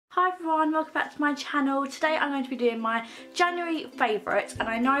Hi everyone, welcome back to my channel. Today I'm going to be doing my January favourites, and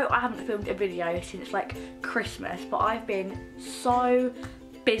I know I haven't filmed a video since like Christmas, but I've been so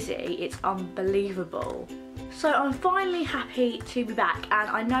busy, it's unbelievable. So I'm finally happy to be back, and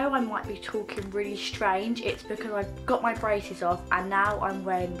I know I might be talking really strange. It's because I've got my braces off and now I'm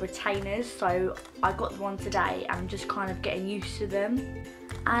wearing retainers, so I got them on today and I'm just kind of getting used to them.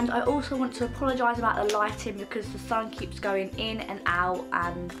 And I also want to apologise about the lighting because the sun keeps going in and out,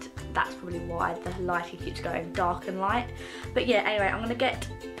 and that's probably why the lighting keeps going dark and light. But yeah, anyway, I'm going to get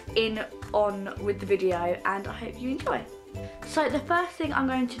on with the video and I hope you enjoy. So the first thing I'm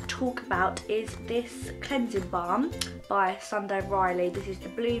going to talk about is this cleansing balm by Sunday Riley. This is the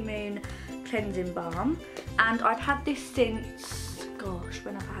Blue Moon cleansing balm, and I've had this since, gosh,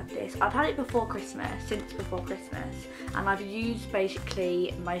 when have I had this? I've had it before Christmas, since before Christmas, and I've used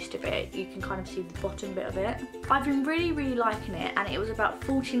basically most of it. You can kind of see the bottom bit of it. I've been really liking it, and it was about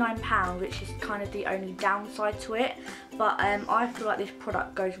 £49, which is kind of the only downside to it. But I feel like this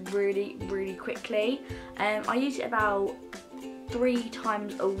product goes really quickly. I use it about 3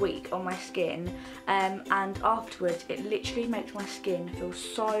 times a week on my skin, and afterwards it literally makes my skin feel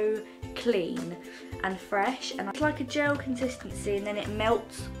so clean and fresh, and it's like a gel consistency, and then it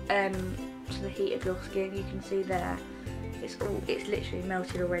melts to the heat of your skin. You can see there it's literally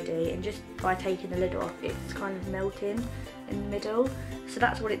melted already, and just by taking the lid off it's kind of melting in the middle. So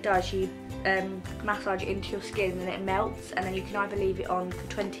that's what it does. You massage it into your skin and it melts, and then you can either leave it on for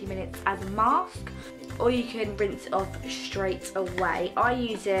 20 minutes as a mask, or you can rinse it off straight away. I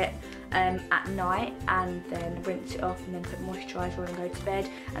use it at night and then rinse it off and then put moisturiser on and go to bed,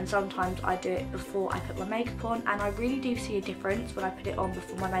 and sometimes I do it before I put my makeup on, and I really do see a difference when I put it on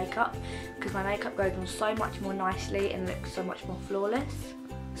before my makeup, because my makeup goes on so much more nicely and looks so much more flawless.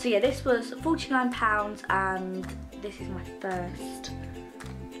 So yeah, this was £49 and this is my first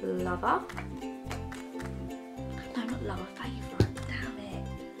lover. No, not lover, favourite, damn it.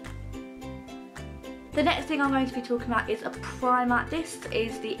 The next thing I'm going to be talking about is a primer. This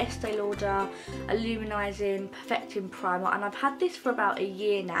is the Estee Lauder Illuminizing Perfecting Primer, and I've had this for about a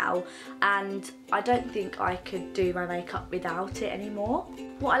year now, and I don't think I could do my makeup without it anymore.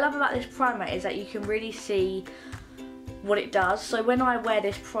 What I love about this primer is that you can really see what it does. So when I wear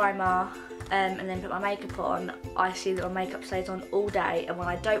this primer and then put my makeup on, I see that my makeup stays on all day, and when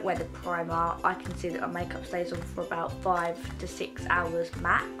I don't wear the primer I can see that my makeup stays on for about 5 to 6 hours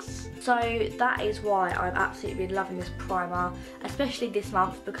max. So that is why I've absolutely been loving this primer, especially this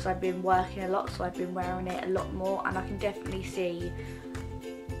month because I've been working a lot, so I've been wearing it a lot more, and I can definitely see,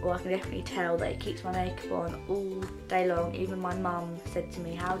 well, I can definitely tell that it keeps my makeup on all day long. Even my mum said to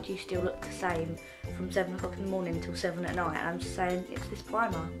me, how do you still look the same from 7 o'clock in the morning until 7 at night? And I'm just saying, it's this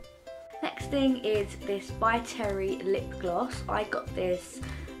primer. Next thing is this By Terry lip gloss. I got this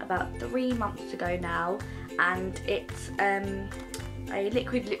about 3 months ago now, and it's a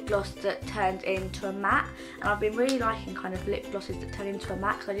liquid lip gloss that turns into a matte, and I've been really liking kind of lip glosses that turn into a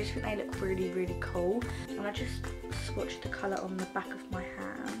matte because I just think they look really cool. And I just swatched the colour on the back of my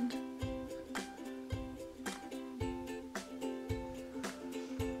hand.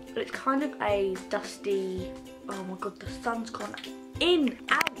 But it's kind of a dusty, oh my god, the sun's gone in,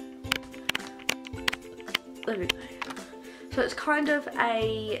 out. There we go. So it's kind of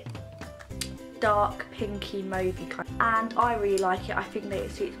a dark pinky mauvey kind, and I really like it. I think that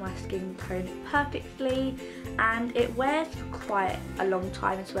it suits my skin tone perfectly, and it wears for quite a long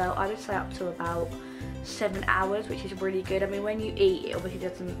time as well. I would say up to about 7 hours, which is really good. I mean, when you eat, it obviously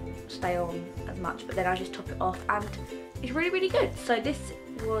doesn't stay on as much, but then I just top it off and it's really good. So this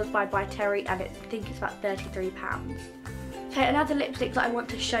was by Terry, and I think it's about £33. Okay, another lipstick that I want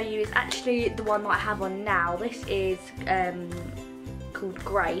to show you is actually the one that I have on now. This is called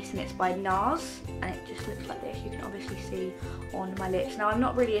Grace, and it's by NARS, and it just looks like this. You can obviously see on my lips. Now, I'm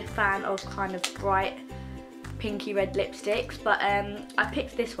not really a fan of kind of bright pinky red lipsticks, but I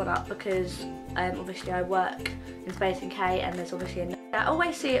picked this one up because obviously I work in Space NK, and there's obviously I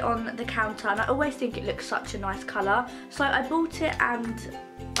always see it on the counter, and I always think it looks such a nice colour. So I bought it, and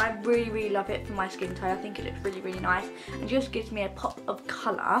I really love it for my skin tone. I think it looks really nice and just gives me a pop of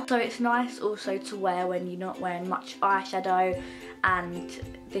colour. So it's nice also to wear when you're not wearing much eyeshadow, and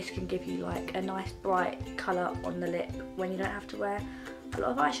this can give you like a nice bright colour on the lip when you don't have to wear a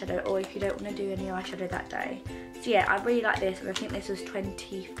lot of eyeshadow, or if you don't want to do any eyeshadow that day. So yeah, I really like this, and I think this was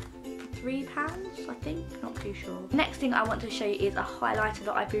 £23, I think, not too sure. Next thing I want to show you is a highlighter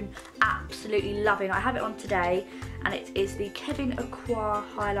that I've been absolutely loving. I have it on today, and it is the Kevyn Aucoin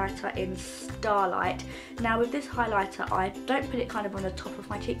highlighter in Starlight. Now with this highlighter, I don't put it kind of on the top of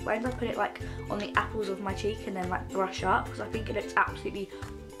my cheekbones, I put it like on the apples of my cheek and then like brush up, because I think it looks absolutely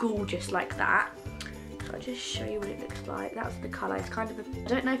gorgeous like that. So I'll just show you what it looks like. That's the colour. It's kind of a, I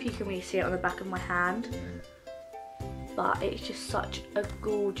don't know if you can really see it on the back of my hand, but it's just such a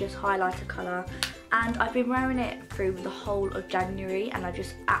gorgeous highlighter colour. And I've been wearing it through the whole of January and I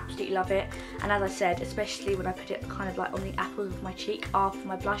just absolutely love it. And as I said, especially when I put it kind of like on the apples of my cheek after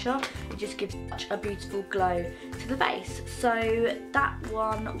my blusher, it just gives such a beautiful glow to the face. So that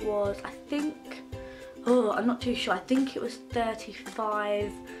one was, I think, oh, I'm not too sure. I think it was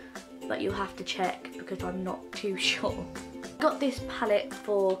 35, but you'll have to check because I'm not too sure. I got this palette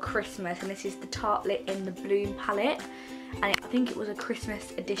for Christmas and this is the Tartelette in the Bloom palette. And I think it was a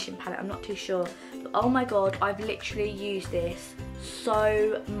Christmas edition palette, I'm not too sure. But oh my god, I've literally used this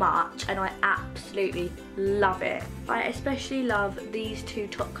so much and I absolutely love it. I especially love these two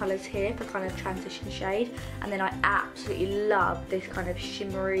top colours here for kind of transition shade. And then I absolutely love this kind of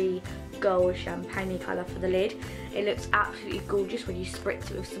shimmery gold champagne colour for the lid. It looks absolutely gorgeous when you spritz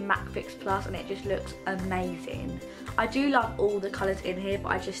it with some MAC Fix Plus and it just looks amazing. I do love all the colours in here, but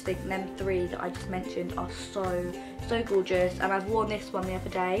I just think them three that I just mentioned are so gorgeous. And I've worn this one the other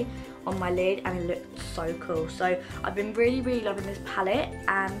day on my lid and it looked so cool. So I've been really loving this palette,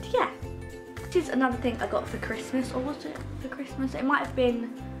 and yeah. This is another thing I got for Christmas, or was it for Christmas? It might have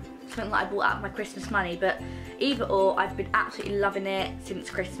been something that I bought out of my Christmas money, but either or, I've been absolutely loving it since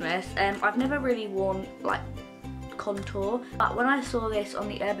Christmas. I've never really worn like contour, but when I saw this on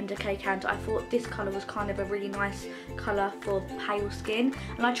the Urban Decay counter, I thought this colour was kind of a really nice colour for pale skin,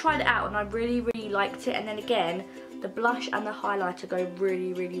 and I tried it out and I really liked it. And then again, the blush and the highlighter go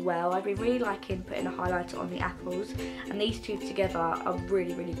really well. I've been really liking putting a highlighter on the apples, and these two together are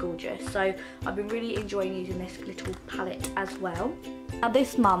really gorgeous. So I've been really enjoying using this little palette as well. Now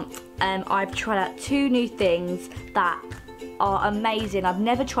this month I've tried out two new things that are amazing. I've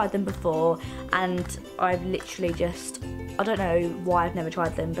never tried them before and I've literally just, I don't know why I've never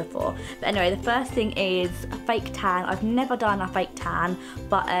tried them before. But anyway, the first thing is a fake tan. I've never done a fake tan,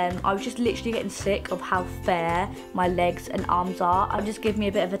 but I was just literally getting sick of how fair my legs and arms are. I'll just give me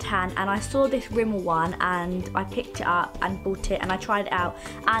a bit of a tan, and I saw this Rimmel one and I picked it up and bought it and I tried it out,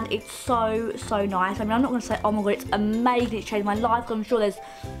 and it's so nice. I mean, I'm not going to say, oh my god, it's amazing, it's changed my life, because I'm sure there's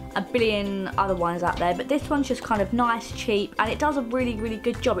a billion other ones out there, but this one's just kind of nice, cheap, and it does a really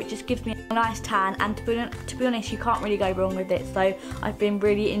good job. It just gives me a nice tan, and to be honest, you can't really go wrong with it. So I've been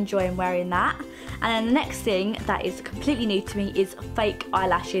really enjoying wearing that. And then the next thing that is completely new to me is fake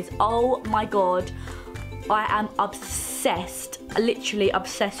eyelashes. Oh my god, I am obsessed, literally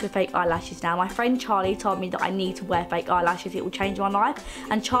obsessed with fake eyelashes now. My friend Charlie told me that I need to wear fake eyelashes, it will change my life.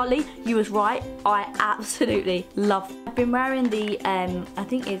 And Charlie, you was right, I absolutely love them. I've been wearing the, I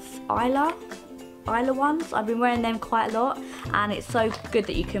think it's Isla ones. I've been wearing them quite a lot, and it's so good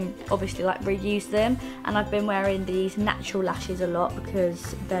that you can obviously like reuse them. And I've been wearing these natural lashes a lot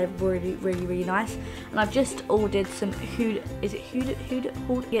because they're really nice. And I've just ordered some Huda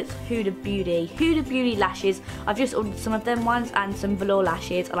Beauty lashes. I've just ordered some of them ones and some velour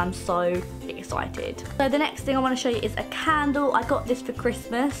lashes, and I'm so excited. So the next thing I want to show you is a candle. I got this for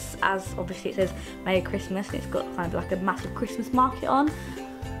Christmas, as obviously it says Merry Christmas, and it's got kind of like a massive Christmas market on.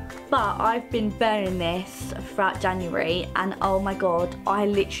 But I've been burning this throughout January, and oh my god, I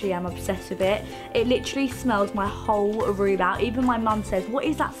literally am obsessed with it. It literally smells my whole room out. Even my mum says, what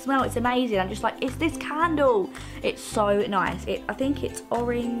is that smell? It's amazing. I'm just like, it's this candle. It's so nice. I think it's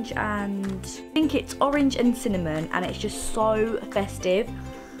orange and cinnamon, and it's just so festive.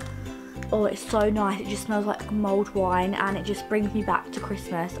 Oh, it's so nice. It just smells like mulled wine, and it just brings me back to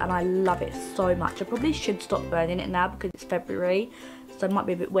Christmas, and I love it so much. I probably should stop burning it now because it's February, so it might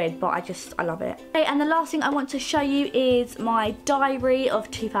be a bit weird, but I love it. Okay, and the last thing I want to show you is my diary of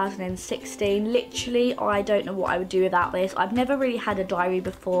 2016. Literally, I don't know what I would do without this. I've never really had a diary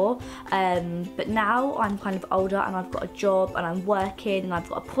before, but now I'm kind of older and I've got a job and I'm working and I've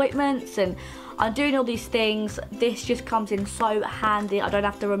got appointments and I'm doing all these things. This just comes in so handy. I don't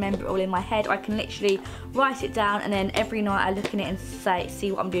have to remember it all in my head. I can literally write it down, and then every night I look in it and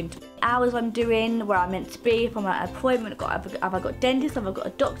see what I'm doing, hours I'm doing, where I'm meant to be, if I'm at an appointment, have I got dentist, have I got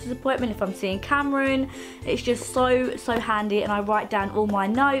a doctor's appointment, if I'm seeing Cameron. It's just so handy, and I write down all my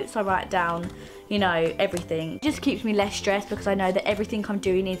notes, I write down, you know, everything. It just keeps me less stressed because I know that everything I'm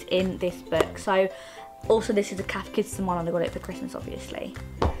doing is in this book. So also, this is a Cath Kidston one, and I got it for Christmas, obviously.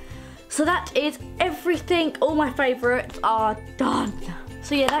 So that is everything. All my favourites are done.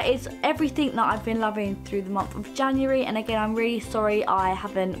 So yeah, that is everything that I've been loving through the month of January. And again, I'm really sorry I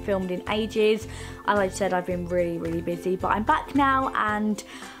haven't filmed in ages. As I said, I've been really busy, but I'm back now, and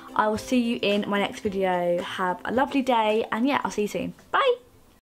I will see you in my next video. Have a lovely day, and yeah, I'll see you soon. Bye.